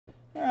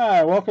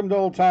Alright, welcome to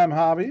Old Time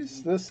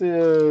Hobbies. This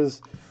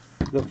is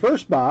the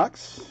first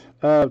box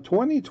of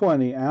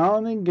 2020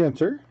 Allen and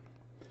Ginter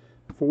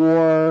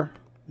for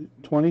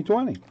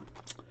 2020.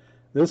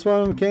 This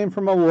one came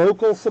from a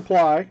local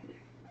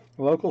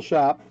local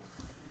shop,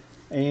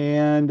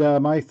 and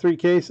my 3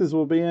 cases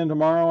will be in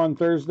tomorrow on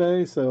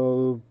Thursday,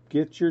 so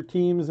get your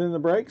teams in the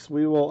breaks.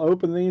 We will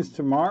open these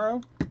tomorrow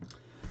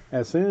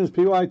as soon as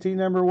PYT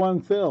number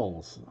 1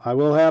 fills. I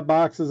will have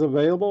boxes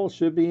available.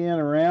 Should be in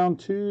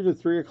around 2 to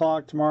 3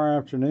 o'clock tomorrow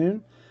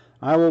afternoon.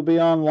 I will be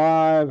on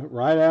live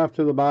right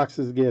after the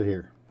boxes get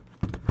here,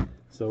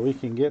 so we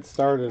can get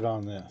started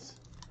on this.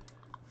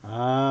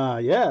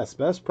 Yes,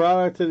 best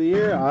product of the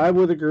year. I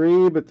would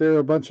agree, but there are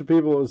a bunch of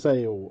people who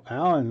say,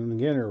 Allen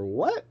Ginter,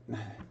 what?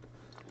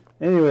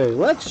 Anyway,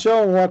 let's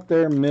show them what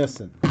they're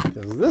missing,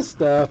 because this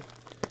stuff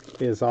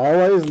is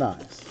always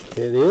nice.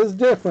 It is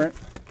different,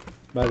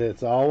 but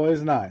it's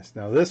always nice.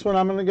 Now this one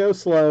I'm going to go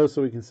slow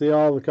so we can see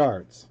all the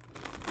cards.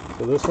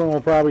 So this one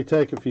will probably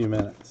take a few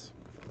minutes.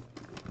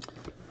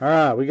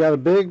 Alright, we got a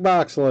big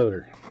box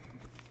loader.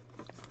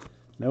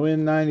 No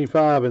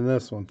N95 in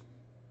this one.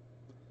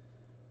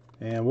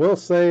 And we'll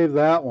save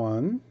that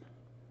one.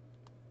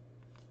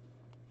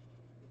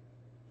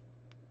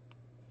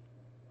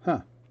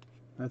 Huh,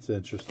 that's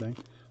interesting.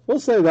 We'll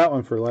save that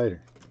one for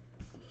later.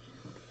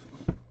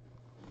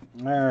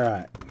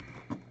 Alright.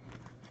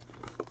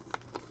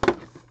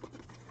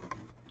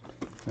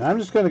 Now I'm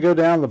just going to go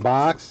down the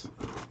box.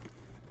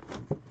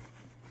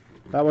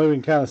 That way we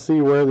can kind of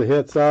see where the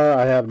hits are.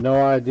 I have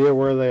no idea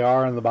where they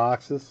are in the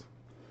boxes.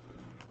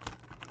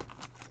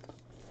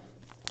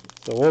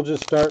 So we'll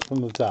just start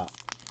from the top.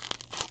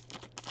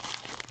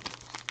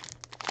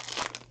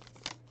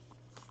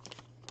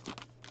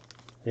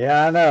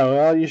 Yeah, I know.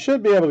 Well, you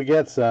should be able to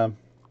get some.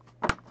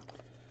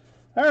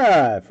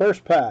 Alright,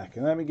 first pack.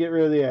 And let me get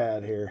rid of the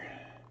ad here.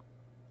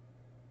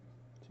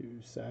 2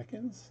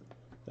 seconds.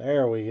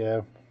 There we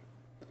go.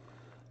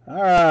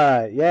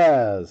 Alright,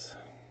 Yaz.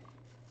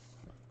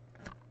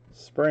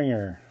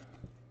 Springer.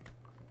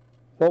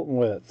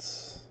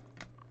 Fultonwitz.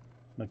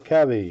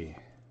 McCovey.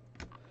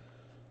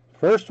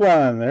 First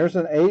one, there's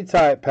an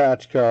A-type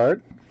patch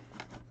card.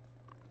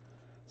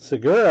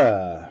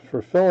 Segura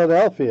for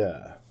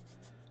Philadelphia.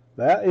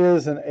 That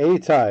is an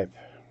A-type.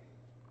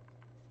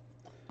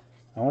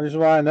 The only reason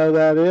why I know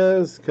that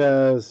is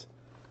because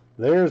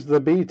there's the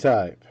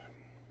B-type.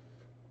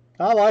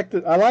 I liked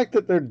it. I like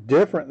that they're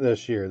different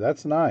this year.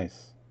 That's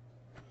nice.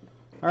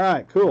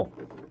 Alright, cool.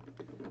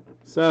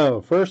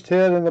 So, first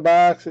hit in the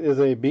box is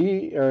a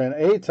B or an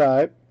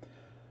A-type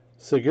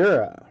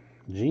Segura.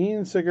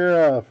 Gene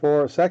Segura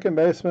for second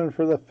baseman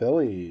for the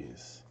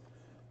Phillies.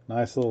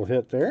 Nice little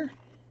hit there.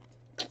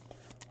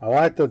 I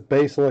like the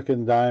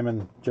base-looking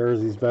diamond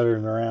jerseys better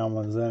than the round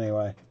ones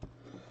anyway.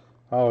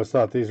 I always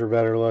thought these were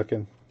better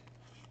looking.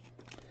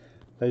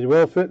 They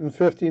will fit in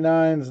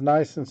 59s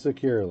nice and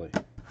securely.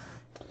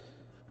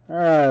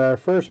 Alright, our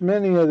first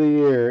mini of the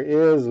year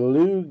is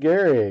Lou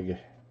Gehrig.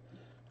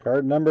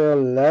 Card number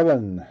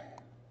 11.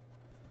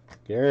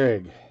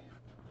 Gehrig.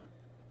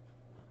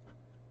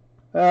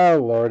 Oh,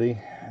 lordy.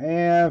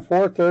 And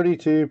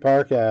 432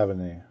 Park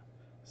Avenue.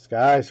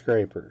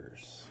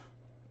 Skyscrapers.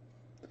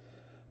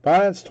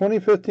 By its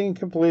 2015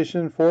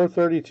 completion,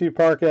 432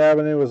 Park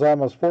Avenue was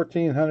almost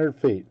 1,400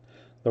 feet.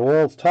 The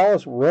world's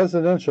tallest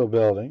residential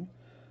building.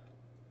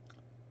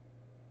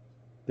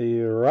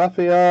 The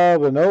Raphael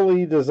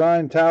Vignoli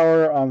designed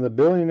tower on the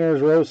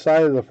Billionaires Row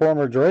site of the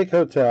former Drake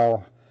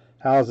Hotel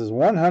houses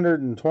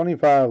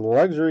 125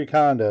 luxury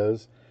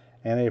condos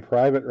and a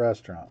private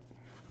restaurant.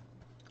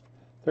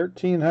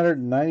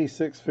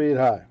 1,396 feet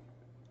high.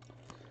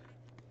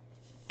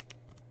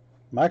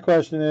 My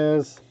question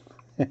is,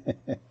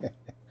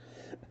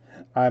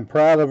 I'm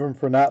proud of him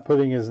for not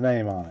putting his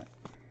name on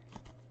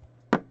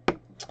it.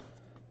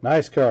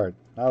 Nice card.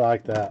 I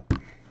like that.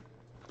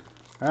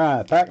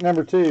 Alright, pack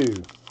number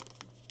 2.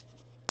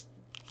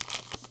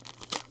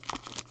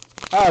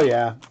 Oh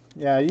yeah.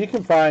 Yeah, you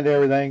can find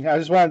everything. I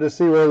just wanted to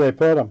see where they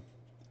put them.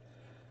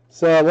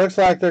 So it looks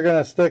like they're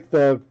going to stick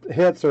the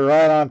hits are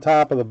right on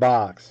top of the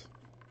box.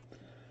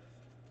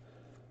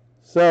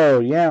 So,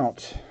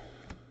 Yount,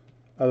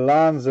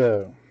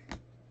 Alonso,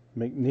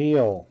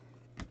 McNeil,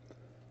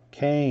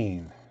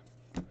 Kane.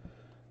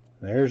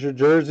 There's your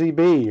Jersey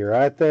B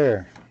right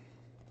there.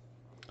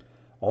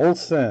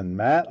 Olson,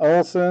 Matt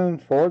Olson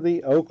for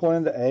the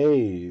Oakland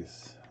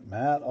A's.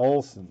 Matt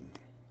Olson.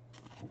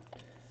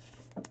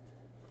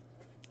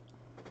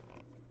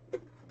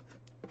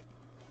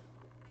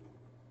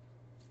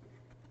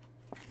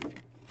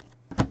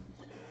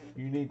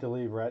 You need to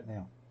leave right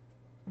now.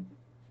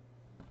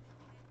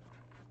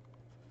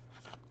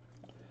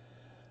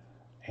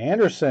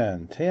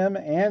 Anderson, Tim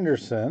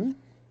Anderson,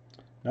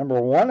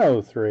 number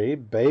 103,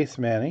 base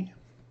mini.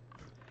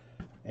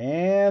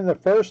 And the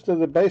first of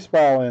the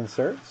baseball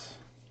inserts.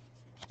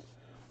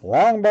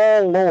 Long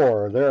ball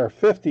lore. There are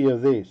 50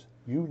 of these.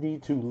 You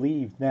need to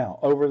leave now.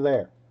 Over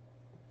there.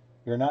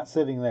 You're not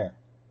sitting there.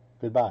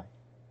 Goodbye.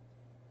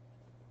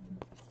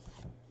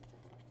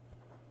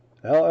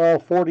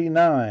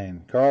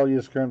 LL49, Carl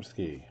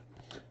Yastrzemski.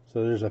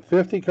 So there's a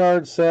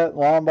 50-card set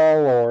long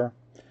ball lore.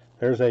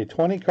 There's a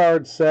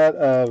 20-card set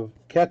of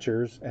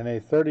catchers and a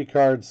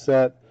 30-card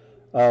set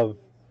of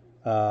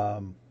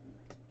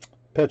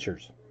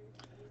pitchers.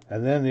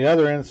 And then the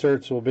other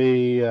inserts will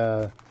be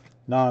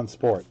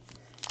non-sport.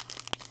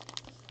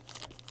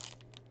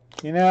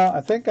 You know,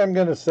 I think I'm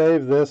going to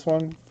save this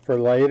one for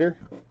later.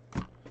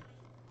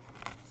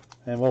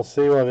 And we'll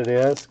see what it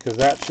is, because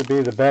that should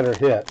be the better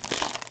hit,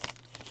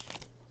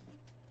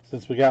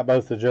 since we got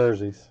both the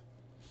jerseys.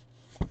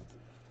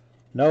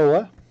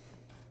 Nola,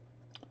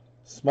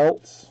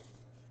 Smoltz,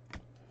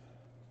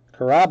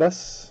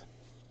 Carabas,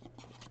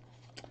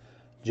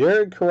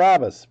 Jared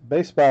Carabas,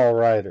 baseball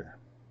writer.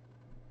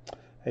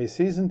 A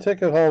season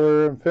ticket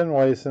holder in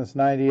Fenway since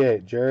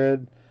 '98.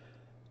 Jared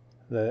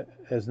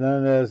is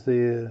known as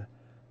the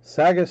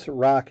Sagas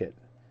Rocket.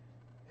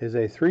 Is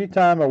a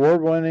 3-time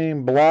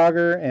award-winning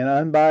blogger and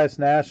unbiased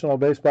national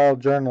baseball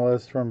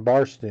journalist from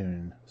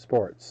Barstool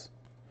Sports.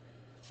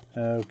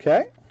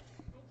 Okay.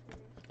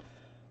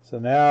 So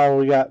now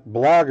we got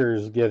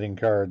bloggers getting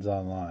cards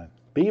online.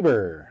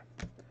 Bieber,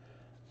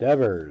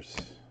 Devers,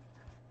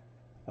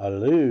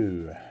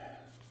 Alou,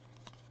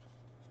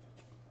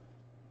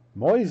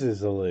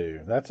 Moises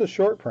Alou. That's a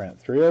short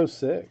print,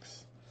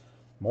 306.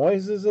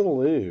 Moises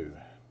Alou.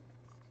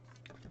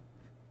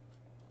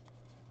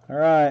 All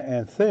right,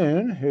 and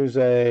Thune, who's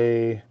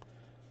a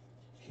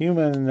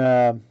human,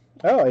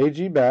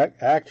 AG back,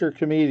 actor,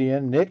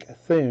 comedian, Nick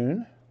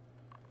Thune.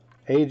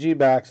 AG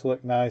backs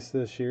look nice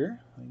this year.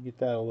 Let me get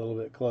that a little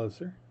bit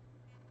closer.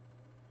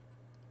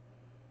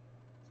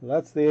 So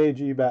that's the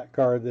AG back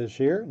card this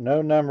year.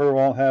 No number,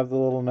 won't have the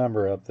little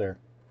number up there.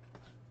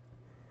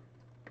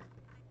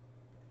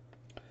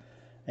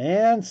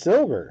 And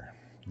silver,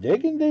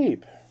 digging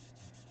deep,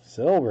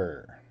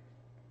 silver.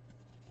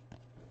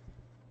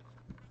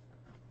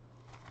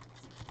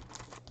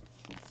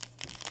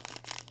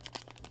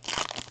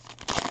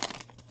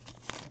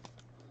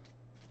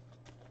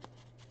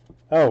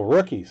 Oh,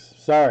 rookies.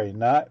 Sorry,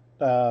 not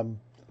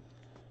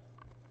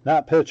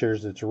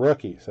pitchers. It's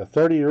rookies. A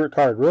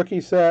 30-card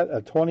rookie set, a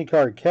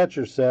 20-card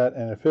catcher set,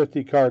 and a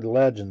 50-card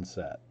legend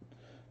set.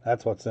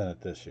 That's what's in it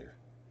this year.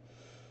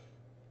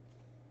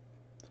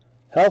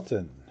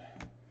 Helton,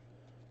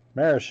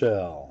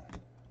 Marichal,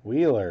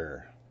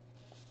 Wheeler,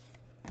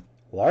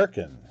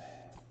 Larkin,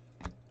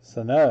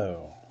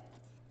 Sano,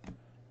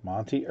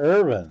 Monty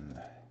Irvin.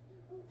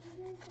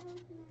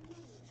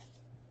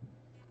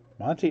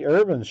 Monty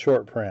Irvin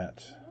short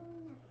print,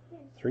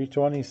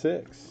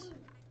 326.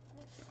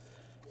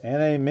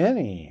 And a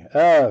mini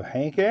of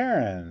Hank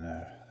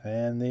Aaron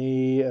and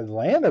the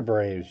Atlanta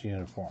Braves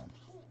uniform.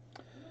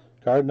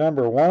 Card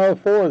number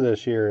 104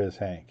 this year is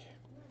Hank.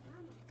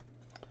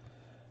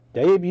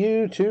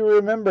 Debut to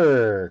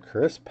remember,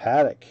 Chris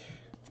Paddock.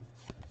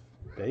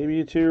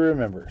 Debut to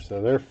remember.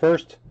 So their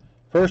first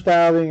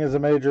outing as a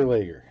major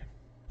leaguer.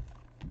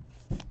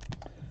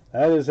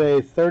 That is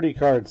a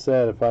 30-card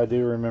set if I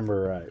do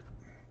remember right.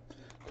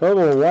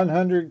 Total of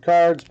 100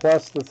 cards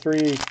plus the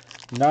 3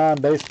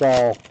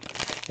 non-baseball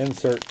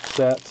insert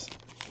sets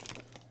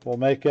will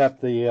make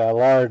up the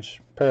large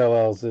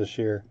parallels this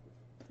year.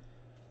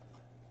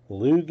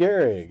 Lou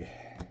Gehrig,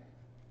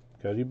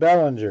 Cody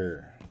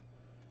Bellinger,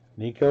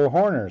 Nico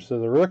Horner. So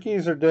the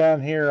rookies are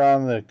down here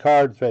on the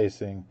card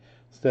facing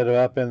instead of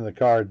up in the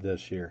card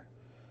this year.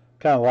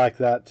 Kind of like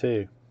that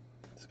too.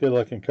 It's a good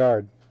looking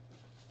card.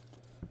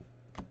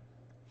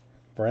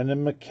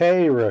 Brendan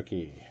McKay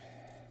rookie.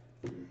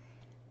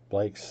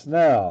 Blake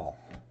Snell,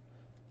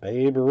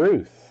 Babe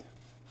Ruth.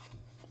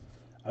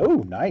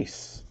 Oh,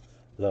 nice.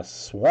 The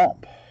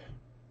Swamp.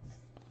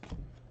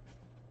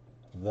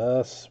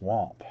 The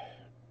Swamp.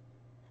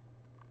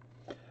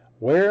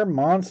 Where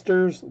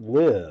Monsters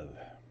Live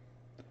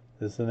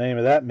is the name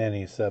of that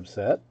mini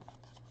subset.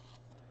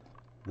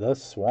 The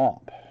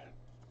Swamp.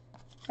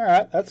 All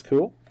right, that's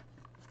cool.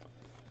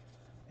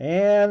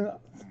 And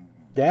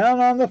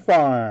down on the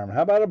farm,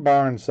 how about a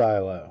barn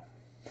silo?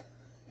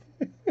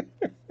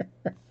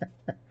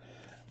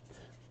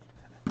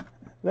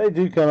 They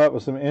do come up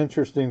with some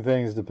interesting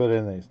things to put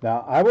in these.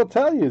 Now, I will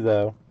tell you,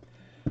 though,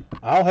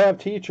 I'll have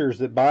teachers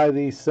that buy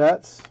these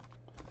sets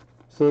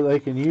so that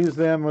they can use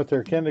them with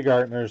their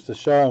kindergartners to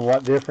show them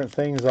what different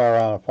things are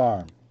on a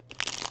farm.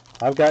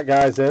 I've got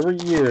guys every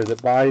year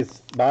that buy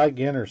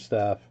Ginter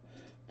stuff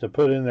to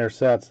put in their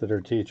sets that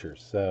are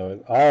teachers. So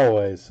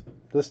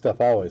this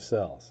stuff always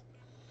sells.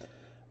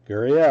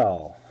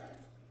 Gurriel,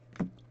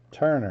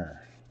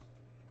 Turner,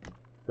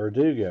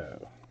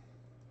 Verdugo.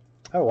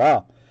 Oh,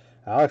 wow.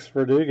 Alex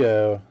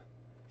Verdugo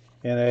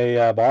in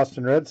a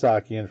Boston Red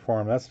Sox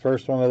uniform. That's the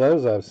first one of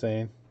those I've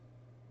seen.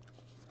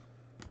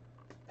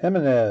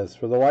 Jimenez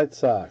for the White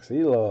Sox.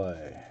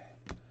 Eloy.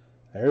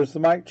 There's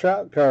the Mike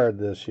Trout card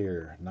this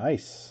year.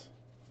 Nice.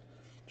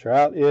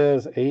 Trout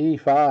is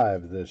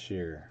 85 this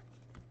year.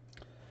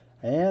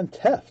 And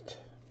Teft.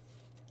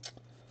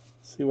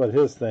 Let's see what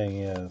his thing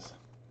is.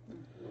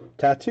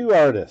 Tattoo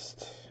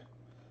artist.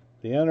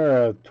 the owner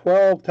of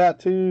 12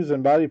 tattoos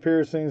and body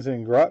piercings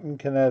in Groton,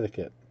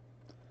 Connecticut.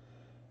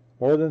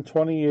 More than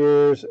 20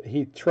 years.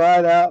 He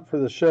tried out for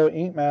the show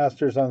Ink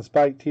Masters on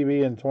Spike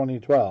TV in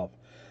 2012.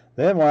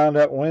 Then wound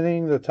up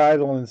winning the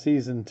title in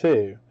season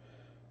 2.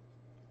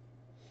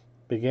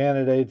 Began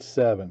at age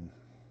 7.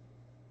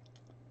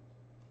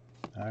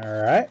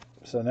 Alright,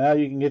 so now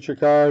you can get your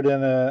card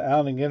in an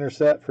Allen & Ginter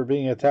set for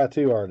being a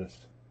tattoo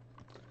artist.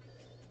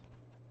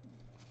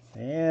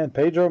 And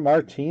Pedro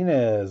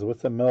Martinez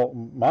with the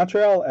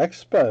Montreal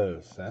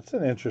Expos. That's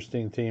an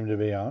interesting team to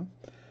be on.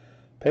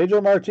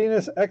 Pedro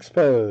Martinez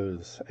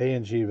Expos.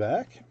 A&G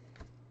back.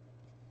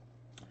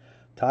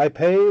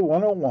 Taipei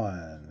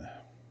 101.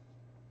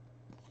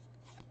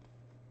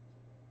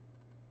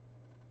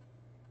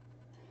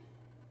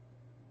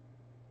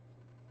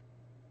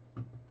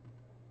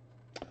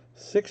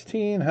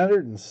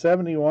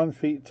 1,671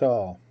 feet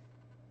tall.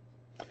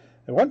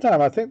 At one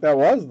time, I think that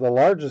was the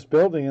largest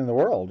building in the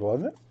world,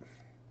 wasn't it?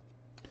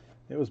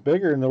 It was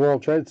bigger than the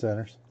World Trade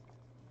Centers.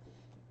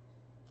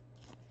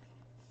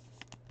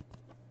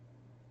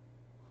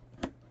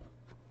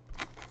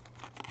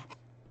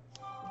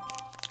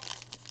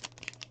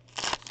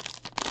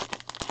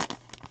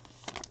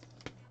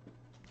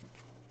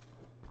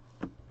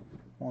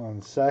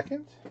 One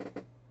second.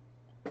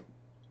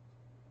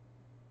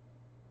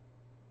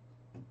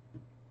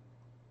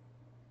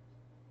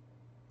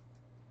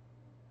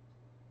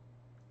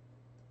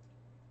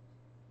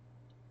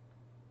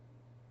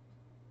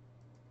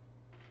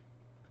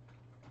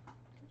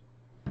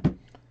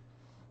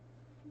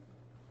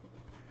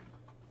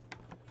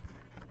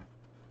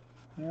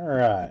 All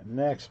right,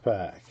 next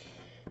pack.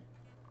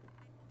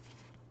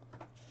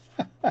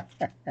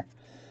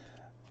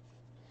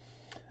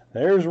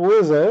 There's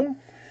Rizzo.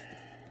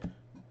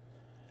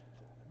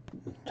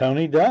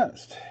 Tony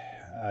Dunst.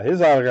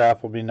 His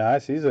autograph will be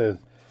nice. He's a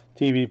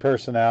TV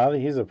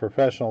personality. He's a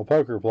professional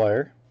poker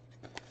player.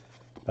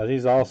 But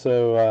he's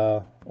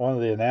also one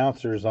of the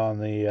announcers on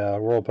the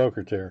World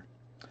Poker Tour.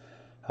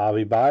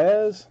 Javi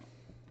Baez.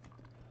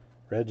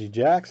 Reggie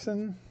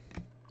Jackson.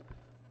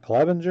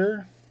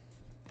 Clevenger.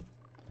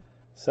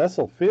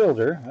 Cecil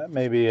Fielder. That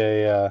may be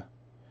a...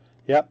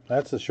 yep,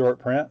 that's a short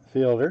print.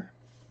 Fielder.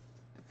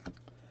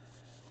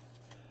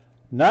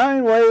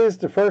 9 Ways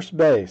to First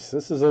Base.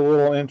 This is a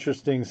little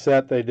interesting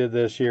set they did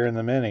this year in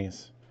the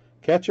minis.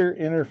 Catcher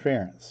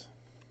interference.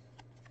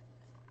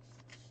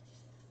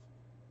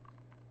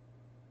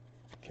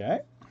 Okay.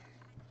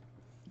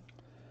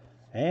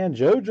 And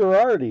Joe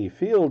Girardi,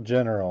 field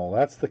general.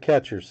 That's the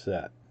catcher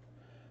set.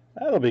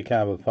 That'll be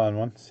kind of a fun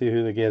one. See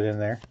who they get in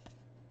there.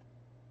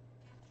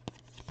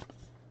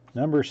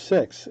 Number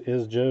 6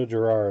 is Joe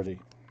Girardi.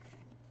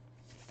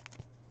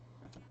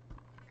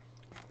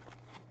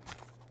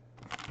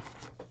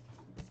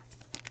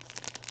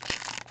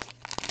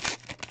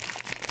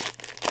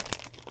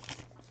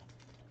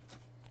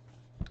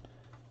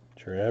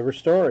 Trevor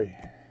Story.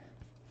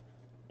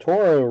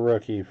 Toro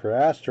rookie for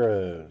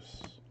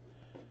Astros.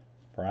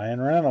 Brian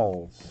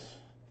Reynolds.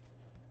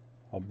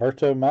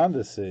 Alberto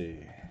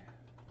Mondesi.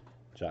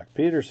 Jock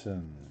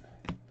Peterson.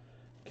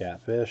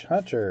 Catfish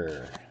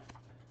Hunter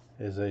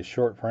is a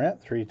short print,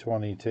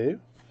 322.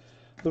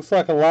 Looks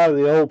like a lot of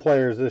the old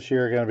players this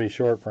year are going to be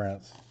short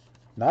prints.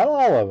 Not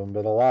all of them,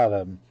 but a lot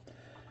of them.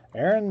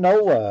 Aaron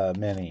Nola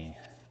mini.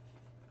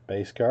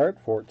 Base card,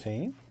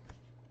 14.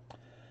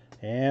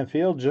 And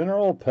field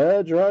general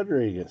Pudge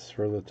Rodriguez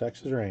for the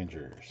Texas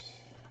Rangers.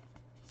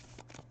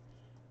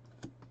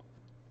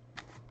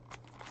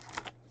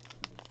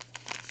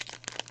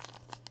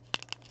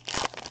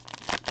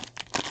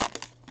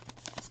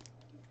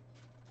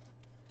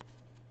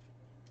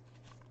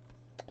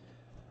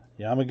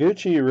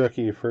 Yamaguchi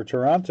rookie for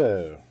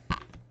Toronto.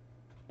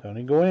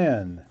 Tony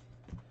Gwynn.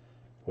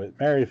 Whit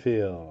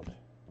Merrifield.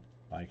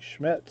 Mike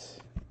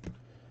Schmidt.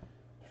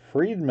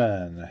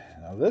 Friedman.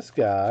 Now this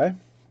guy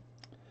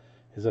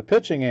is a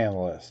pitching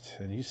analyst,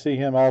 and you see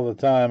him all the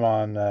time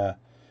on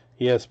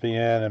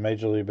ESPN and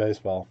Major League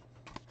Baseball.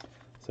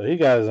 So he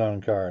got his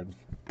own card.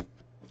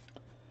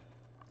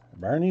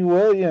 Bernie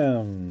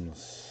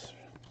Williams.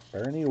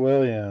 Bernie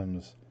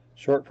Williams.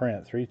 Short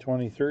print,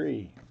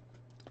 323.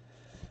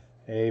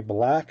 A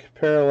black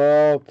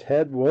parallel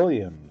Ted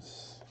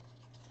Williams.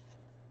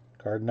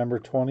 Card number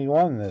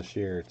 21 this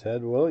year,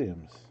 Ted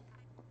Williams.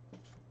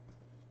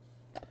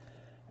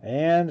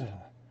 And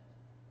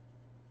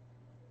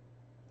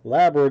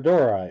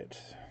Labradorite.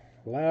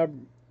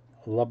 Labradorite.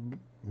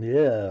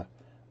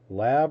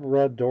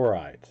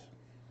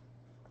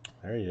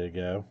 There you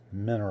go.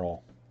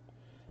 Mineral.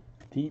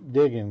 Deep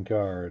digging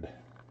card.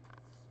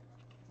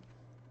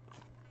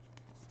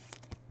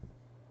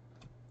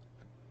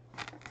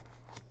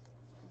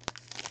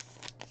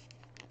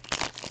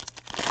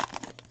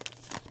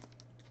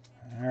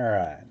 All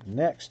right,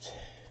 next,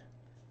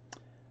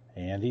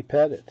 Andy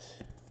Pettit.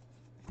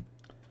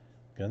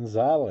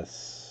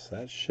 Gonzalez,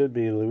 that should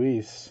be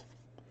Luis.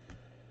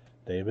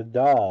 David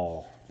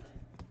Dahl.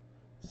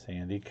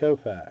 Sandy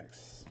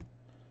Koufax.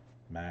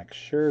 Max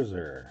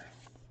Scherzer.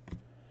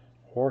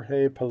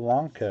 Jorge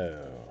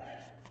Polanco.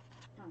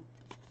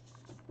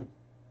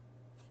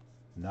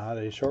 not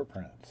a short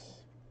print.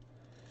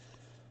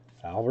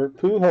 Albert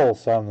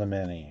Pujols on the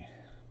mini.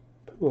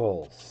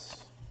 Pujols.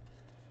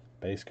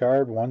 Base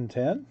card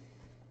 110.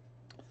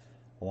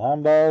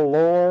 Long ball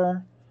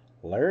lore,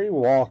 Larry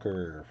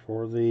Walker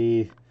for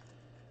the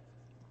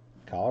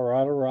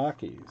Colorado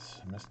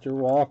Rockies. Mr.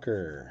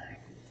 Walker.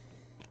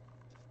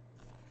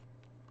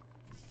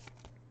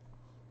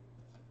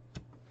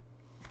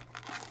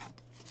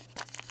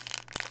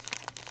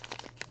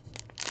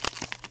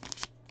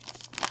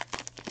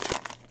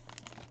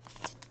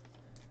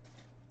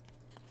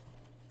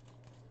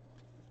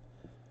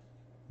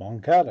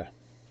 Moncada.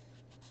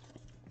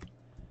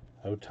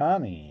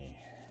 Otani.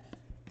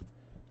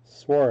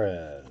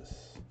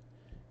 Suarez.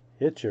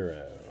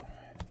 Ichiro.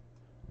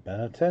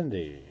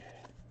 Benintendi.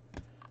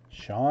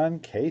 Sean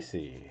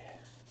Casey.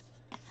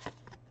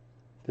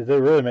 Did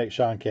they really make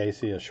Sean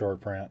Casey a short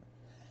print?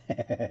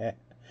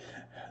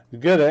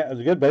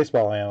 Good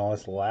baseball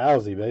analyst,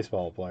 lousy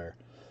baseball player.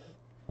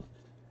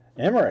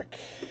 Emmerich.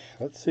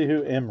 Let's see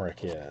who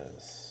Emmerich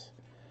is.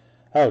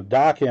 Oh,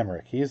 Doc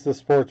Emmerich. He's the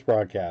sports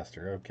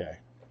broadcaster. Okay.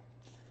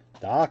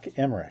 Doc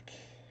Emmerich.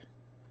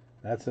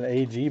 That's an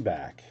AG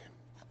back.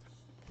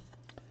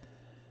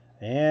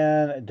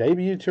 And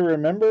debut to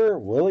remember,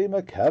 Willie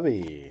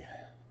McCovey.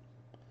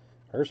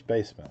 First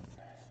baseman.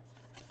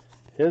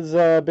 His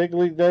big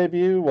league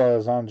debut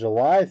was on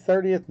July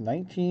 30th,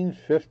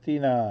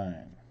 1959.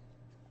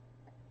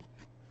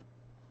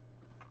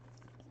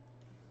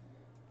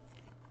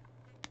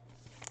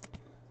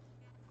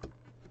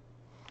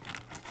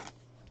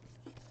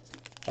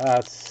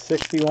 That's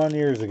 61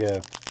 years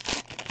ago.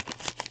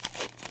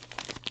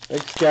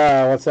 Big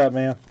Sky, what's up,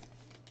 man?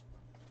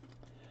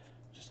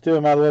 Just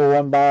doing my little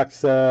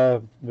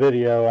unbox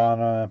video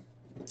on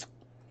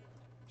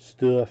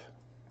stuff.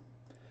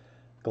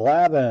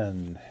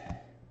 Glavin.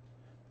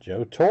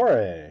 Joe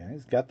Torre.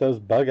 He's got those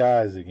bug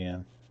eyes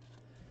again.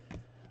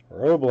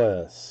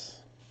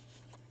 Robles.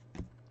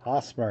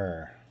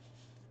 Hosmer.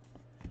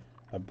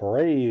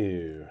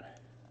 Abreu.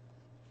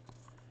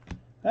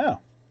 Oh.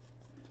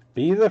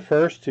 Be the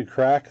first to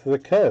crack the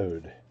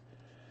code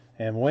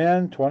and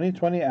win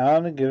 2020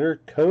 Allen & Ginter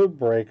Code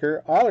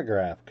Breaker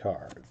autograph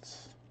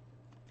cards.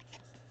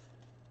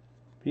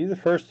 Be the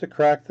first to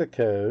crack the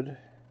code.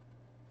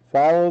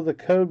 Follow the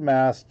Code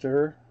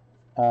Master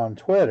on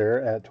Twitter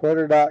at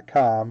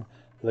twitter.com,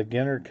 the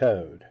Ginter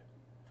Code.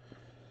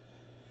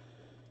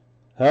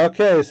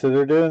 Okay, so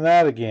they're doing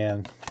that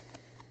again.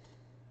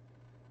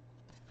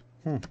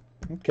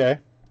 Okay.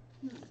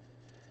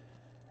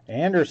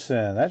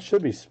 Anderson, that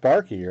should be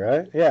Sparky,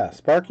 right? Yeah,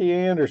 Sparky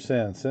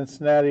Anderson,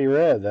 Cincinnati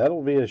Red.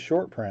 That'll be a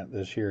short print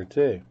this year,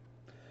 too.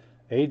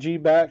 AG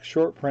back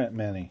short print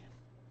mini.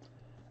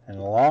 And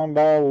long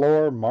ball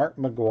lore, Mark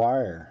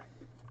McGuire.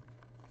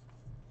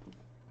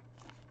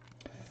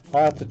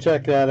 I'll have to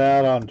check that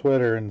out on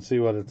Twitter and see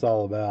what it's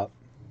all about.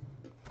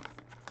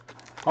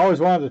 I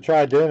always wanted to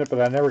try doing it, but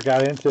I never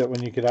got into it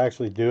when you could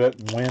actually do it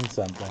and win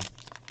something.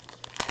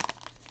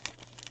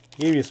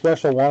 Give you a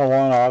special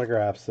one-on-one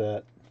autograph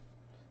set.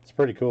 It's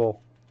pretty cool.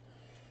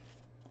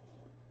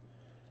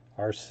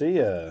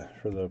 Arcia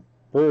for the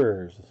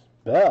Brewers.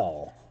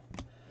 Bell.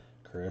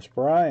 Chris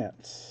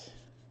Bryant.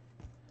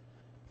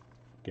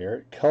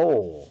 Garrett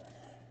Cole.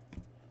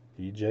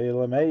 DJ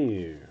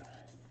LeMahieu.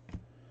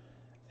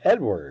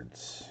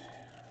 Edwards.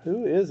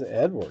 Who is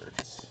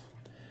Edwards?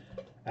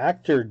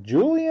 Actor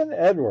Julian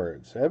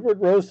Edwards.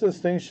 Edward rose to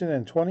distinction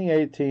in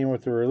 2018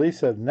 with the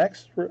release of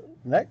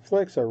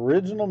Netflix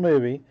original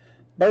movie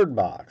Bird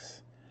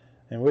Box,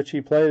 in which he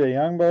played a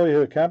young boy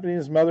who accompanied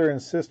his mother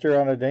and sister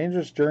on a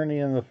dangerous journey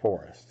in the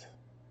forest.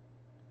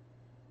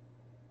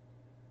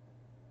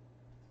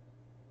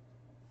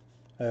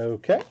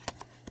 Okay,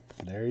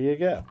 there you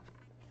go.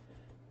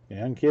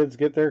 Young kids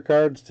get their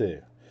cards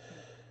too.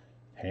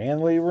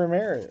 Hanley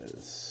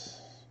Ramirez.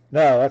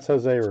 No, that's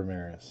Jose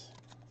Ramirez.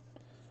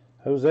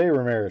 Jose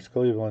Ramirez,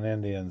 Cleveland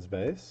Indians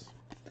base.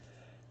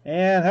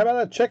 And how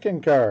about a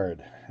chicken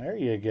card? There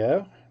you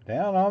go.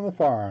 Down on the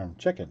farm.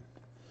 Chicken.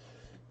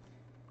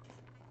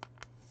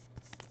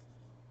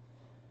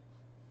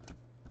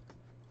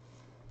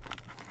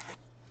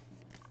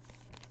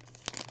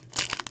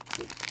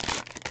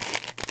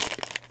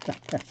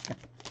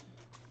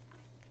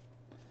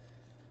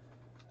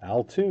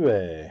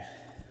 Altuve.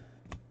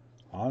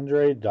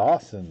 Andre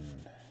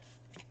Dawson.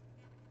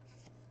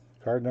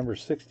 Card number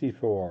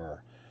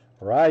 64.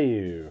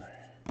 Ryu.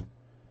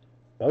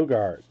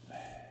 Bogart.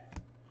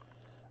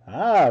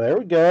 Ah, there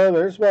we go.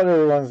 There's what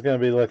everyone's going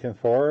to be looking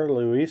for.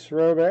 Luis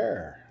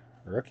Robert.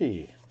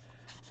 Rookie.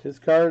 His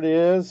card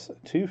is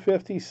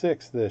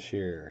 256 this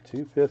year.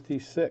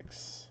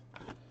 256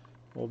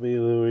 will be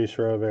Luis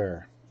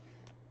Robert.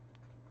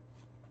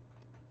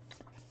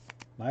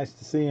 Nice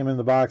to see him in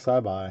the box I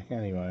buy,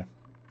 anyway.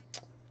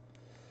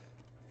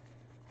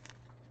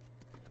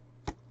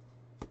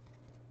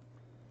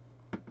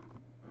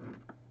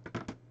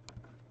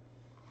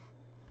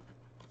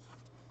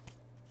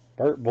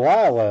 Bert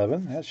Bly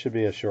 11. That should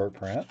be a short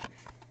print.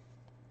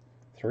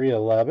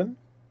 311.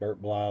 Bert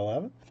Bly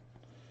 11.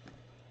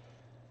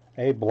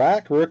 A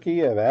black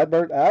rookie of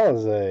Adbert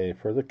Alizé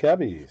for the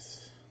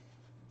Cubbies.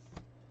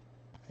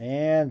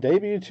 And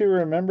debut to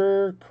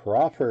remember,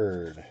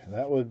 Crawford.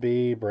 That would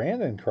be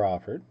Brandon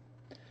Crawford.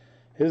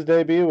 His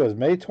debut was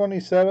May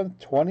 27th,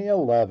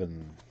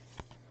 2011.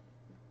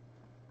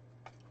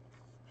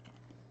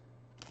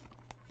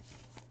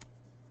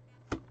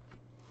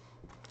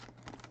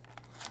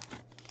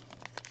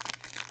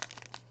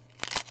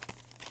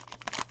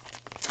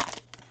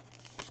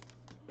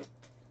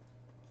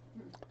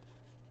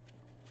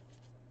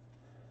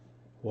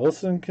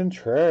 Wilson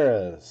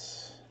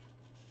Contreras,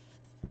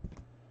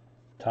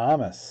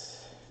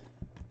 Thomas,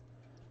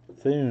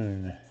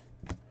 Thune,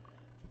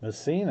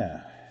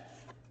 Messina,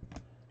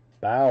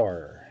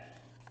 Bauer,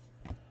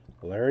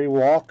 Larry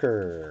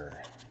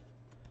Walker.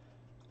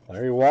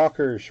 Larry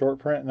Walker, short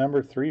print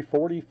number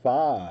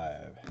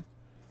 345.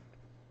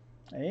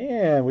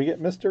 And we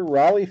get Mr.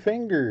 Raleigh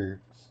Fingers.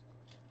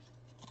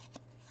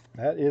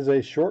 That is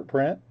a short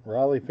print,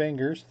 Raleigh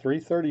Fingers,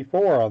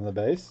 334 on the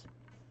base.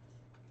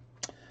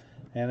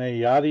 And a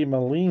Yadi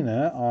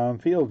Molina on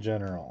Field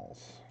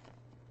Generals.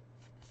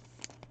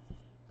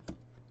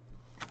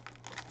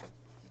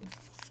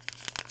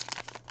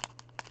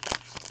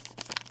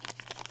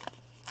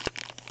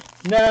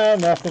 No,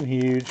 nothing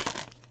huge.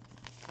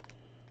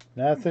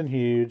 Nothing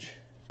huge.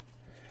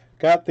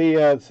 Got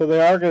the, so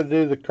they are going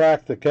to do the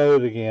crack the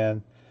code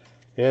again.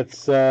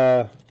 It's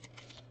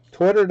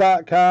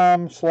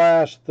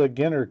twitter.com/the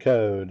Ginter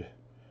code.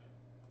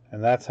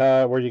 And that's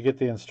where you get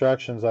the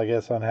instructions, I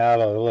guess, on how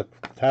to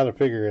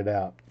figure it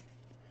out.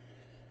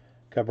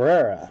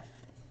 Cabrera,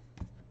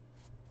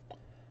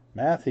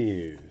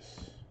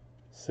 Matthews,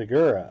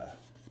 Segura,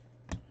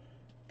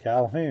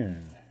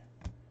 Calhoun,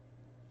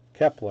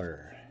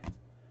 Kepler,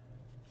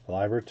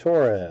 Liber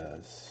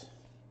Torres.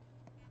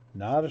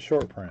 Not a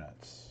short print.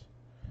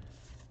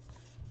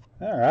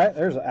 All right,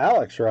 there's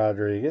Alex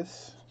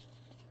Rodriguez.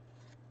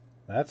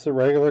 That's a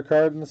regular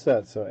card in the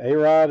set. So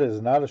A-Rod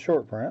is not a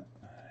short print.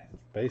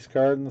 Base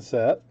card in the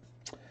set.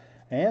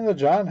 And the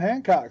John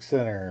Hancock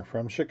Center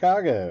from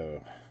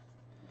Chicago.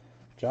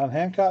 John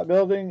Hancock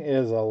building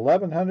is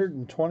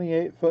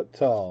 1,128 foot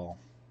tall.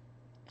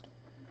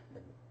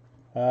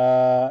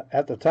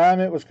 At the time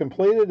it was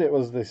completed, it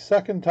was the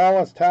second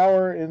tallest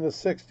tower in the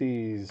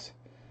 60s.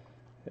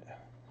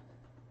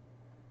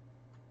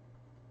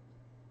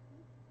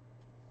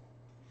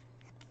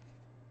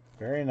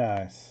 Very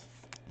nice.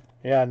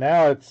 Yeah,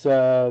 now it's,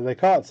 they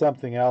call it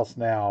something else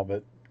now,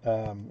 but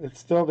it's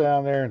still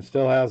down there and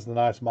still has the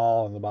nice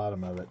mall in the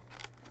bottom of it.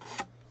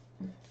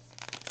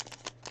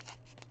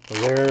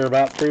 We were there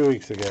about 3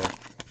 weeks ago.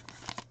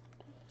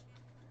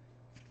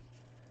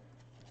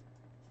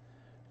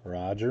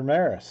 Roger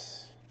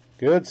Maris.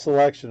 Good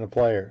selection of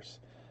players.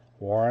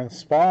 Warren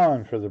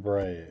Spahn for the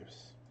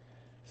Braves.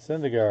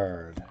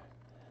 Syndergaard.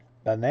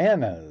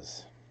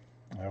 Bananas.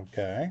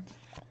 Okay.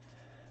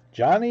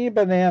 Johnny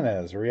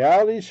Bananas,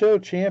 reality show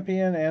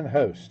champion and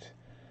host.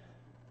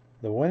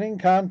 The winning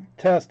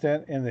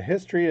contestant in the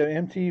history of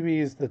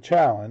MTV's The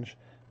Challenge,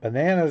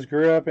 Bananas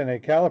grew up in a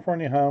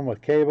California home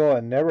with cable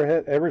and never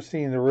had ever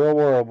seen the real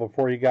world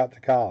before he got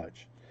to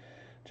college.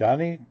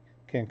 Johnny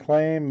can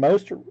claim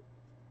most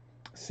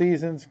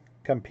seasons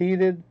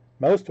competed,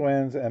 most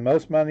wins, and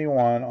most money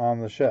won on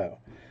the show.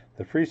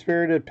 The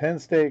free-spirited Penn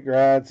State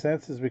grad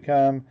since has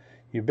become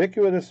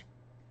ubiquitous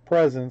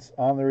presence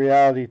on the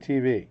reality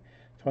TV.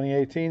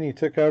 2018, he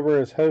took over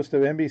as host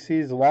of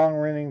NBC's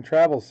long-running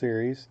travel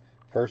series,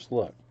 First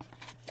Look.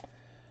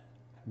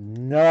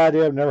 No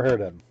idea, I've never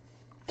heard of him.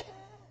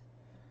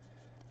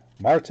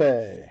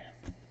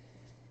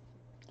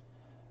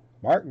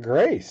 Mark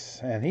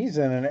Grace, and he's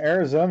in an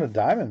Arizona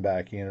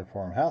Diamondback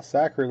uniform. How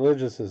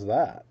sacrilegious is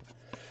that?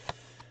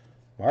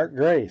 Mark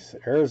Grace,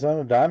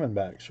 Arizona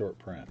Diamondback short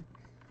print.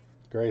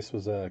 Grace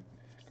was a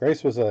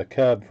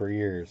Cub for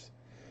years.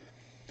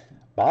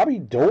 Bobby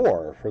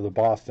Doerr for the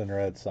Boston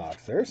Red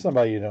Sox. There's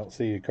somebody you don't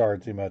see a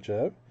card too much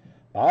of.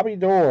 Bobby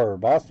Doerr,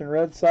 Boston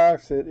Red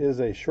Sox. It is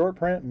a short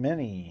print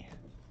mini.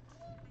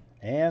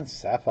 And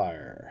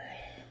Sapphire.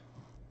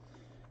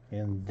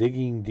 In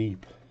Digging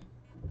Deep.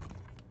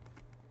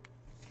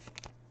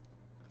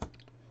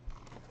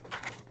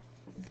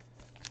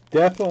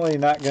 Definitely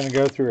not going to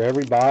go through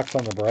every box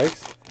on the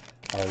breaks.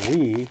 Are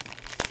we?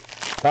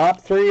 Top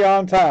three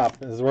on top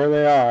is where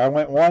they are. I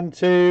went 1,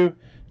 2.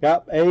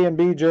 Got A and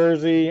B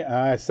jersey.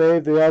 I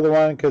saved the other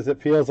one because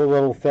it feels a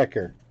little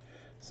thicker.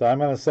 So I'm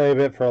going to save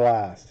it for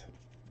last.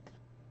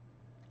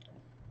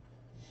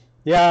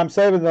 Yeah, I'm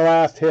saving the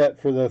last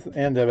hit for the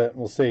end of it.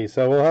 We'll see.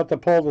 So we'll have to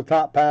pull the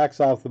top packs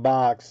off the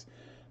box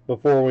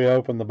before we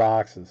open the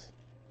boxes.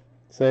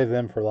 Save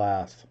them for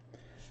last.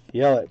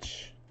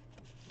 Yelich,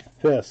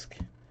 Fisk,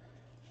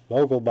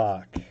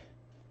 Vogelbach,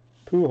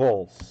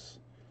 Pujols,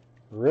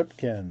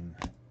 Ripken,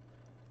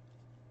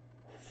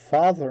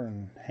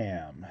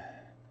 Fotheringham.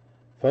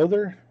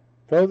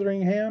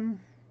 Fotheringham?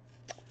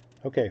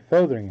 Okay,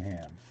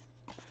 Fotheringham.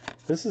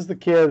 This is the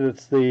kid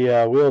that's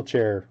the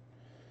wheelchair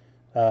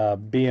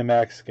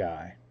BMX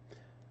guy.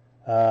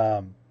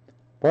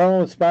 Born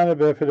with spina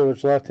bifida,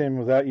 which left him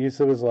without use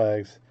of his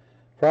legs,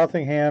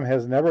 Frothingham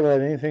has never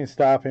let anything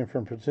stop him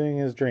from pursuing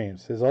his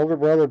dreams. His older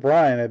brother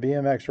Brian, a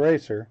BMX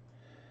racer,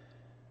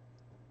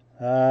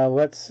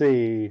 let's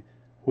see,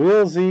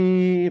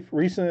 Wheelsy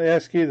recently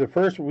executed the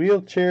first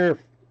wheelchair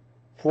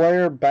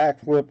flare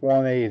backflip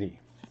 180.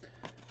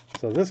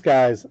 So this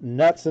guy's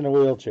nuts in a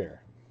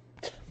wheelchair.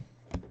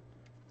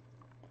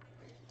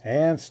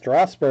 And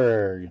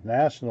Strasburg,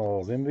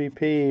 Nationals,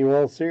 MVP,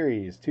 World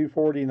Series,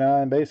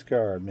 249 base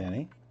card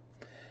mini.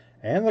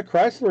 And the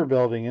Chrysler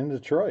Building in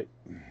Detroit.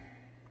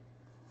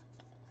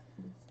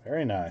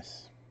 Very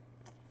nice.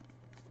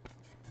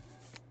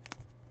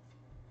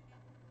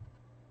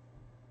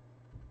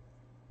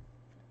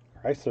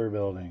 Chrysler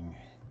Building.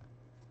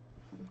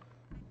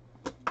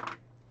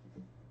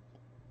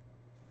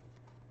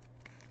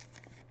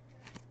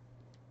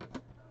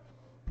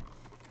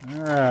 All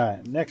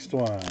right, next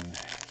one.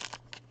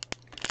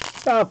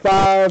 About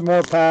 5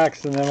 more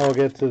packs, and then we'll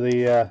get to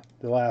the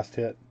last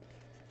hit.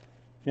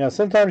 You know,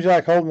 sometimes you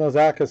like holding those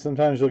out because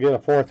sometimes you'll get a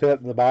 4th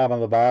hit in the bottom of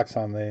the box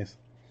on these.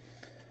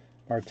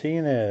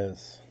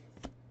 Martinez,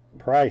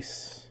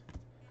 Price,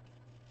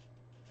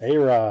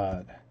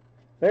 A-Rod.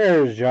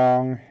 There's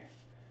Jong,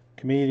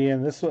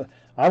 comedian. This one,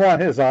 I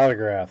want his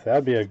autograph.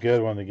 That'd be a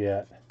good one to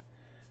get.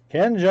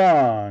 Ken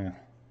Jeong,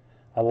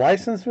 a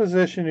licensed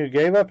physician who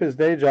gave up his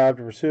day job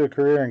to pursue a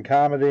career in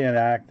comedy and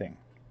acting.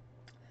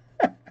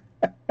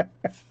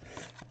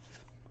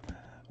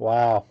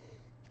 Wow.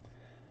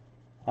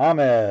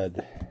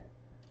 Ahmed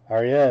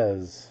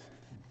Ariez.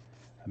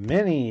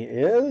 Mini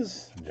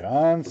is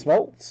John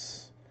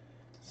Smoltz.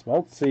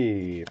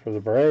 Smoltzy for the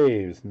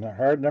Braves.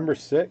 Hard number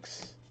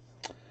 6.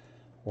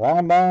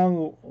 Long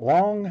ball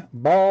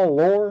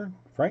lore,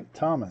 Frank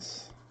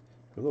Thomas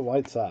for the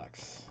White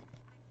Sox.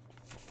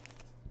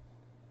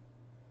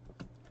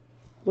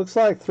 Looks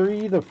like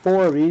 3 to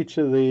 4 of each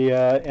of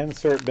the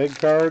insert big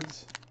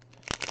cards.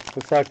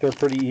 Looks like they're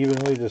pretty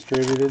evenly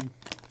distributed.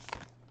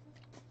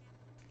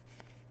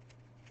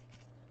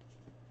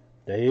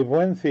 Dave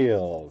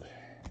Winfield,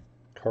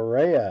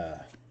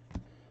 Correa,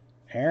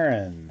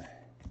 Aaron,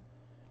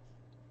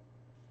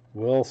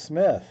 Will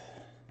Smith,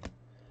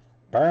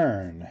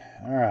 Byrne.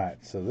 All right,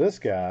 so this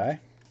guy,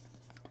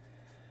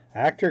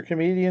 actor,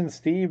 comedian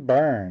Steve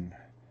Byrne.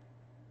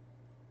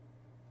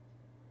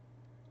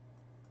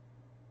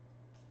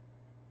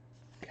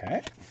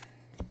 Okay.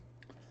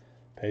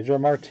 Pedro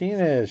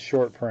Martinez,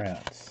 short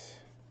prints.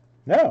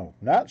 No,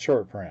 not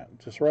short print,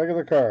 just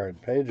regular card.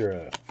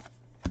 Pedro.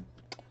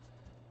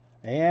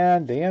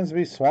 And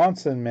Dansby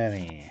Swanson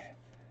mini.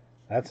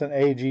 That's an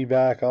AG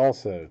back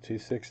also,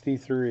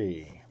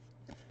 263.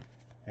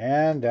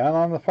 And down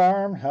on the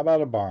farm, how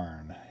about a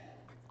barn?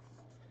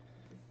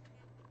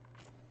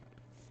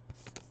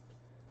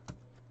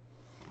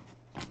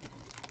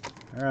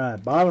 All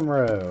right, bottom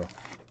row.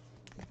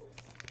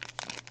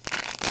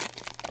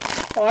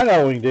 Oh, I know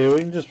what we can do. We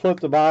can just flip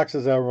the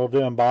boxes over. We'll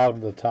do them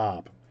bottom to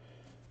top.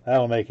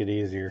 That'll make it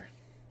easier.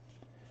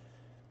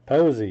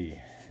 Posey,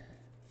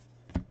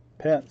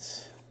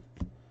 Pence,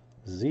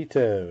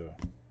 Zito,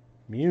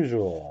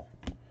 Musial,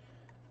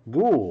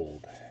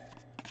 Gould,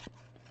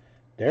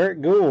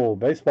 Derek Gould,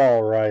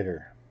 baseball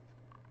writer,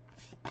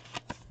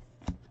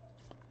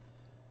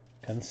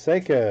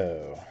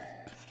 Canseco.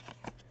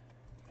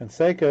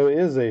 Canseco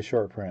is a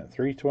short print,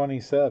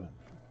 327.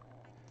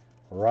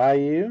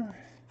 Ryu,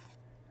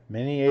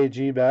 mini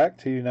AG back,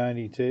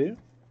 292.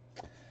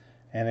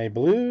 And a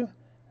blue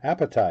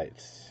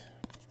Appetites.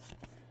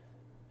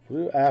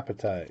 Blue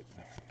Appetite.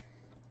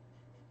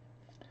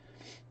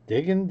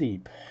 Digging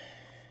deep.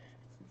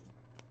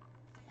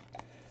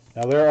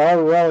 Now there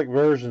are relic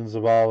versions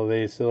of all of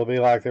these, so it'll be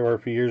like they were a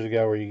few years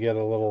ago where you get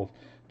a little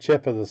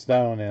chip of the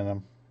stone in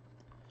them.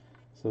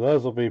 So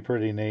those will be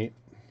pretty neat.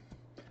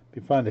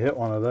 Be fun to hit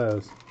one of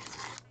those.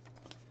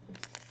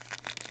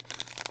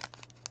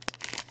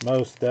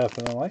 Most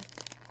definitely.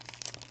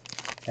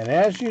 And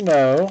as you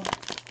know,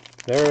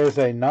 there is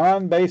a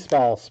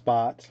non-baseball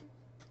spot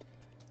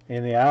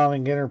in the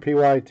Allen & Ginter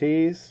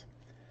PYTs.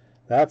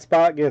 That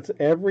spot gets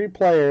every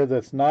player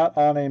that's not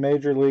on a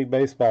Major League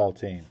Baseball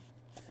team.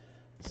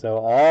 So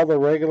all the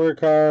regular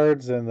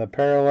cards and the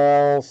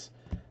parallels,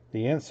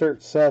 the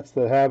insert sets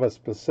that have a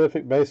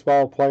specific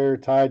baseball player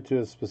tied to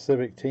a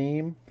specific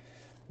team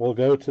will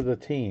go to the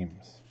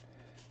teams.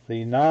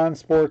 The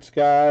non-sports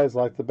guys,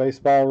 like the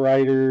baseball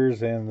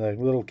writers and the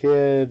little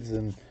kids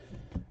and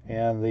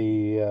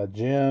the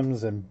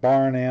gyms and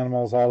barn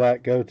animals, all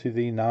that go to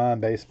the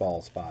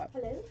non-baseball spot.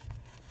 Hello.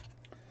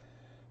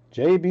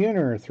 Jay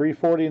Buhner,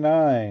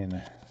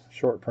 349,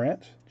 short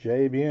print.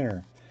 Jay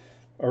Buhner,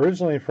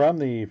 originally from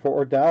the Fort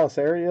Worth, Dallas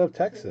area of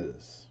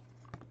Texas.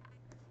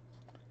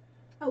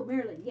 Oh,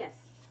 Maryland, yes.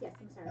 Yes,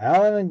 I'm sorry.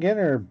 Allen &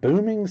 Ginter,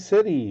 Booming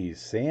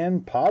Cities,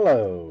 San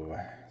Paulo.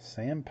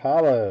 San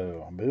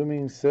Paulo,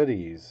 Booming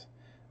Cities,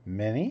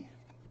 mini.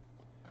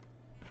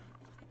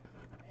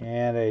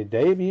 And a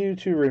debut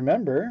to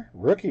remember,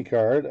 rookie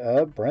card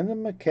of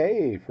Brendan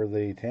McKay for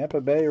the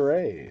Tampa Bay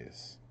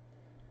Rays.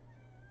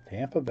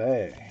 Tampa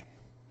Bay.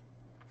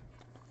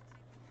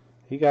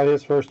 He got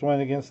his first win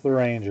against the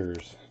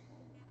Rangers.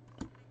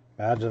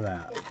 Imagine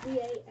that.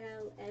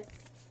 It's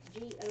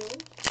DALSGO.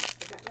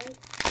 Is that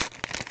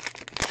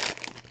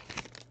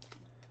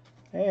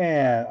right?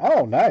 And,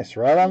 oh, nice.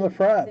 Right on the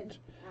front.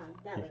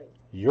 That way.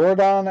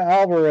 Yordan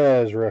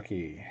Alvarez,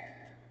 rookie.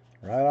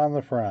 Right on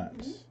the front.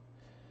 Mm-hmm.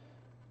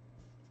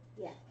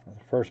 Yeah.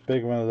 The first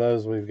big one of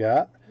those we've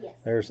got. Yes.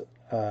 There's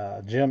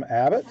Jim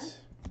Abbott,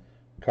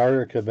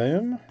 Carter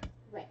Kaboom,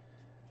 Right.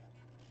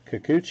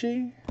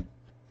 Kikuchi,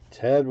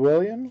 Ted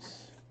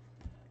Williams,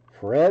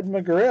 Fred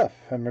McGriff.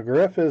 And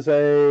McGriff is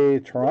a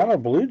Toronto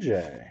Blue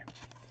Jay.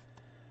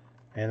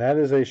 And that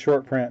is a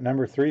short print,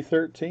 number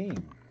 313.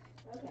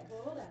 Okay,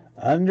 hold on.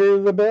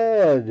 Under the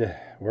Bed,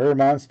 where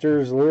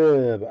monsters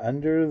live,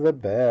 under the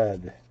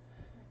bed.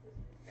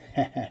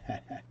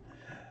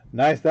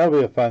 Nice, that'll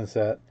be a fun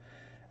set.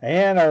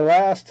 And our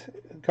last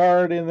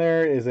card in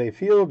there is a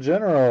Field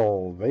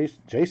General,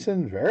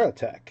 Jason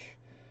Varitek.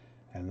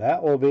 And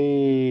that will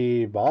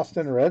be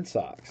Boston Red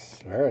Sox,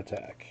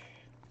 Varitek.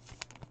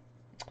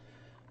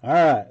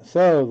 Alright,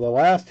 so the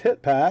last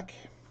hit pack.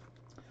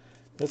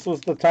 This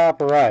was the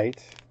top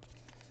right.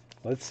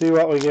 Let's see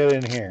what we get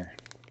in here.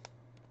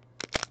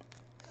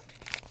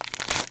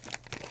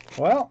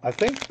 Well, I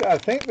think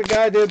the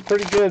guy did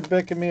pretty good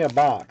picking me a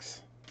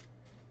box.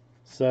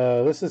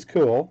 So this is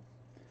cool.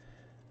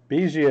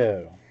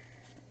 Biggio.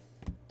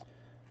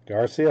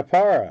 Garcia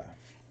Parra.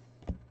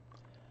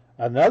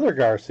 Another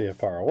Garcia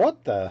Parra.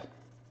 What the?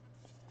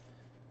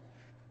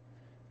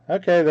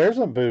 Okay, there's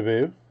a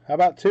boo-boo. How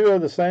about two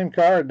of the same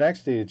card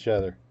next to each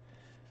other?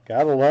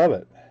 Gotta love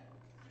it.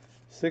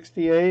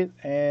 68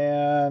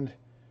 and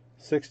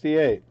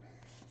 68.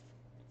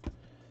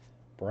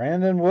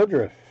 Brandon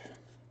Woodruff.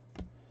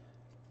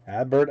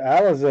 Adbert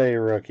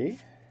Alizé, rookie.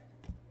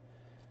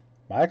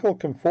 Michael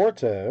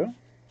Conforto.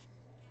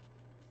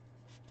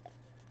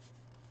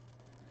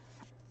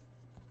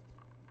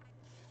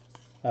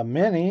 A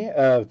mini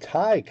of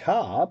Ty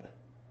Cobb.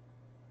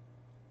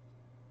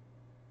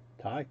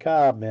 Ty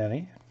Cobb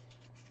mini.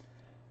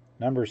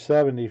 Number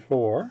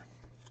 74.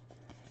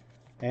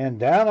 And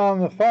down on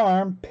the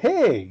farm,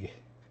 Pig.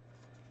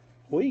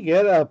 We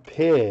get a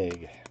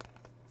Pig.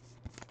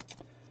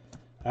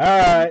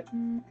 Alright,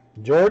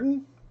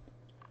 Jordan.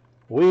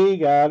 We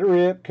got a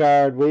rip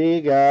card.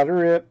 We got a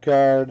rip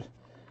card.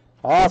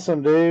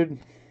 Awesome, dude.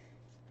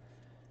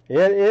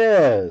 It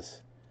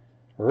is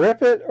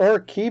Rip It or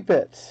Keep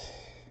It.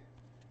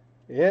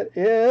 It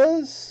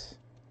is...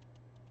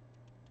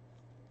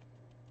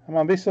 I'm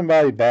going to be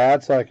somebody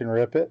bad so I can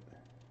rip it.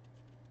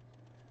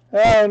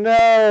 Oh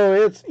no,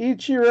 it's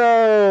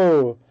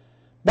Ichiro.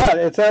 But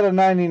it's out of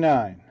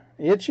 99.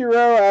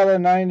 Ichiro out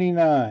of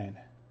 99.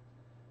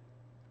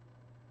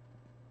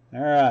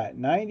 Alright,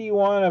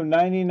 91 of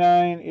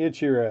 99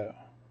 Ichiro.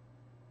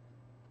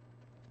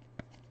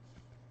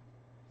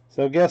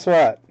 So guess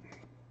what?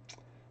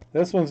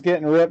 This one's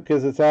getting ripped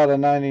because it's out of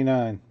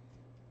 99.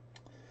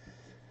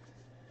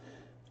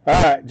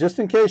 Alright, just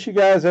in case you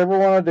guys ever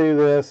want to do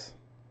this,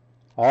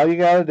 all you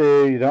got to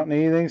do, you don't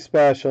need anything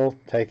special,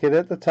 take it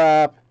at the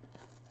top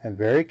and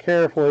very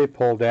carefully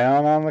pull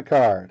down on the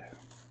card.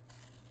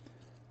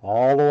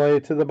 All the way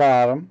to the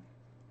bottom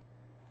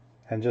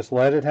and just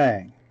let it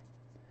hang.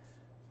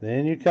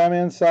 Then you come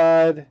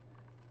inside,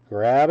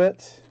 grab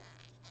it,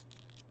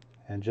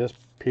 and just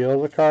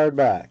peel the card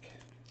back.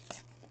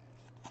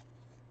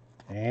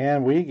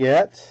 And we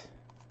get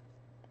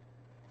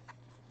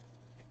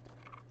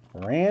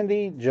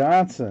Randy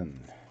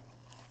Johnson.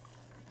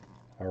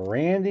 A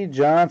Randy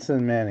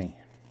Johnson mini.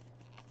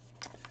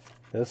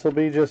 This will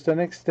be just an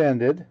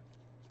extended.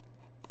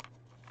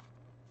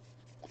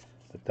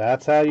 But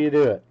that's how you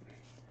do it.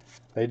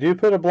 They do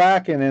put a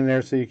black in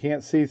there so you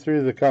can't see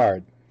through the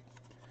card.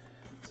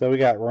 So we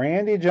got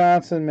Randy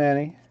Johnson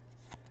mini,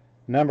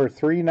 number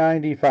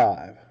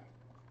 395.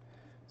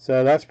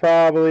 So that's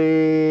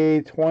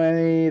probably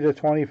 $20 to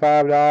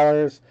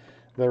 $25.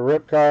 The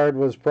rip card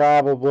was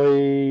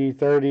probably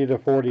 $30 to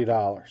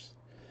 $40.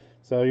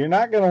 So you're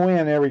not going to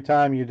win every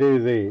time you do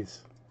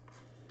these.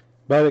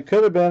 But it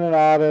could have been an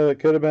auto, it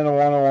could have been a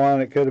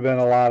 101, it could have been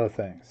a lot of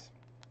things.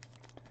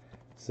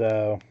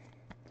 So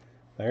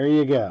there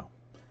you go.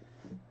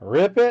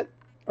 Rip it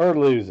or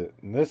lose it.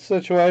 In this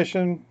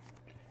situation,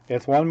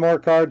 it's one more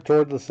card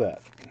toward the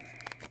set.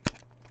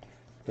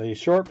 The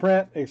short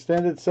print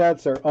extended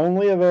sets are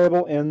only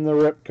available in the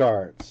rip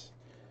cards.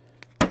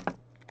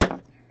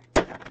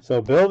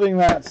 So building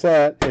that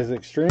set is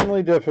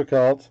extremely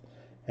difficult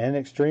and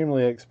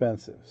extremely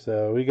expensive.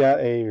 So we got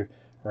a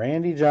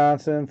Randy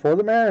Johnson for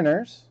the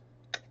Mariners.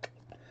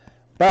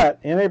 But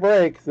in a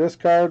break, this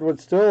card would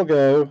still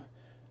go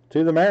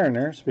to the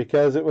Mariners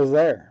because it was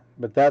there.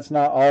 But that's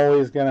not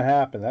always going to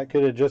happen. That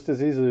could have just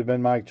as easily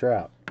been Mike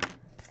Trout.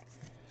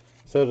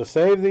 So to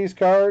save these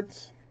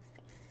cards,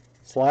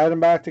 slide them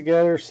back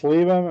together,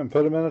 sleeve them, and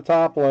put them in a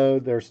top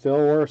load. They're still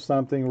worth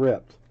something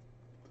ripped.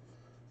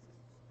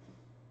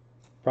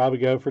 Probably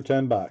go for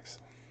 10 bucks.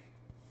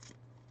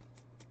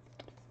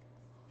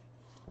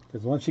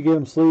 Because once you get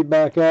them sleeved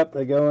back up,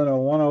 they go in a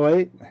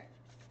 108.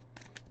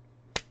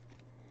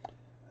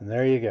 And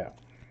there you go.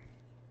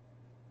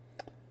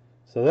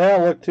 So they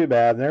don't look too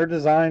bad. They're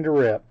designed to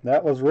rip.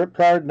 That was rip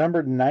card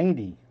number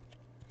 90.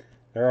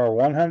 There are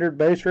 100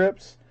 base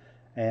rips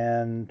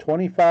and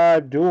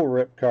 25 dual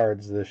rip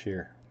cards this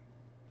year.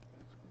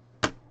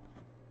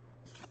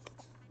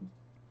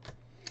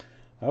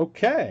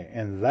 Okay,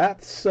 and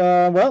that's,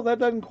 well, that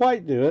doesn't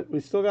quite do it. We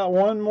still got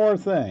one more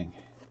thing.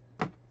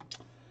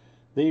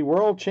 The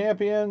World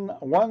Champion,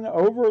 one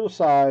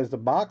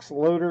oversized box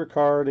loader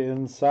card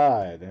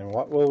inside. And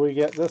what will we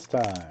get this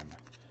time?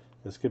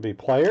 This could be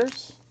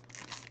players.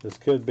 This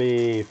could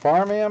be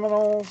farm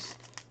animals.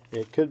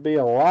 It could be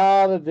a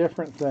lot of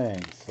different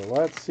things. So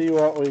let's see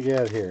what we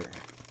get here.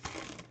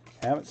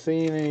 Haven't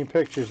seen any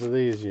pictures of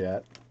these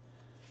yet.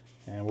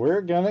 And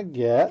we're going to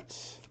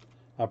get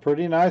a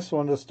pretty nice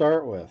one to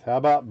start with. How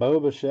about Bo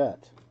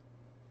Bichette?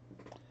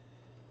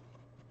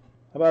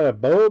 How about a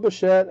Bo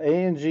Bichette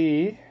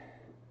A&G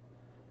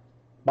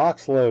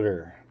box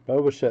loader?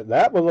 Bo Bichette.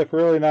 That would look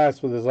really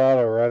nice with his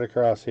auto right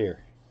across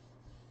here.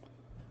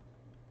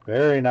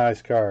 Very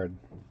nice card.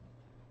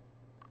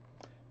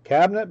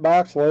 Cabinet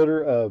box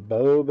loader of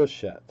Bo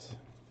Bichette.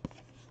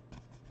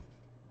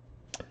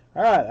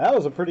 Alright, that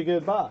was a pretty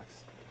good box.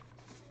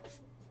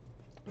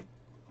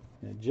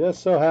 It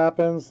just so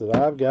happens that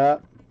I've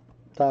got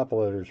top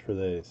loaders for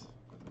these.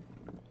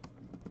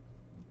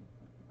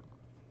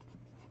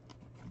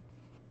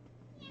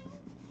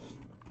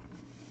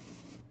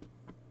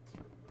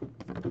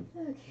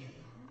 Okay,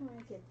 how do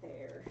I get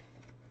there?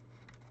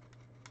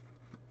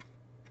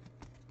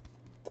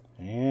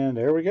 And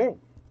there we go.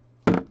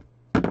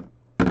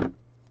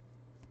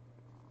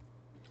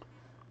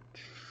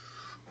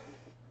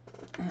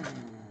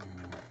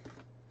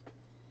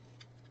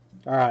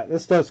 Alright,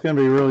 this stuff's going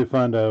to be really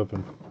fun to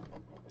open.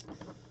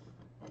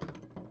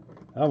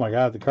 Oh my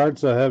god, the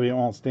card's so heavy it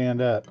won't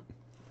stand up.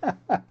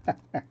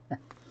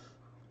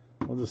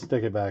 We'll just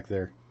stick it back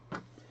there.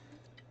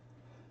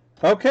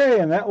 Okay,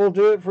 and that will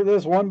do it for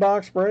this one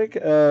box break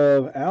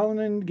of Allen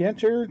and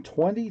Ginter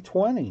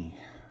 2020.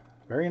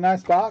 Very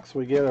nice box.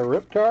 We get a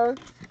rip card.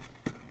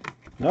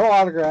 No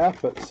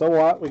autograph, but so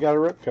what? We got a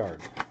rip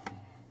card.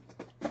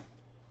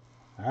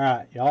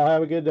 Alright, y'all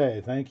have a good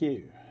day. Thank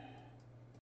you.